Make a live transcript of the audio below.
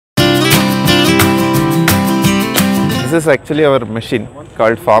this is actually our machine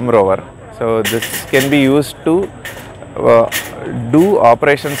called Farm Rover. So this can be used to do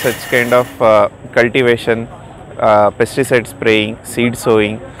operations such kind of cultivation, pesticide spraying, seed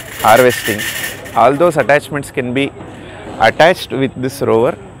sowing, harvesting. All those attachments can be attached with this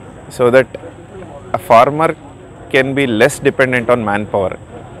rover so that a farmer can be less dependent on manpower.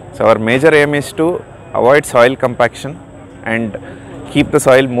 So our major aim is to avoid soil compaction and keep the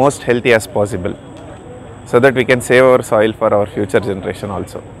soil most healthy as possible, so that we can save our soil for our future generation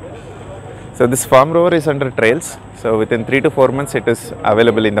also. So this farm rover is under trials. So within 3 to 4 months it is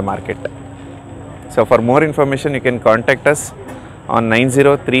available in the market. So for more information you can contact us on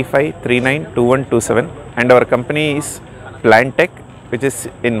 9035392127, and our company is Plantek, which is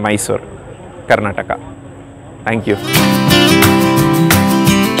in Mysore, Karnataka. Thank you.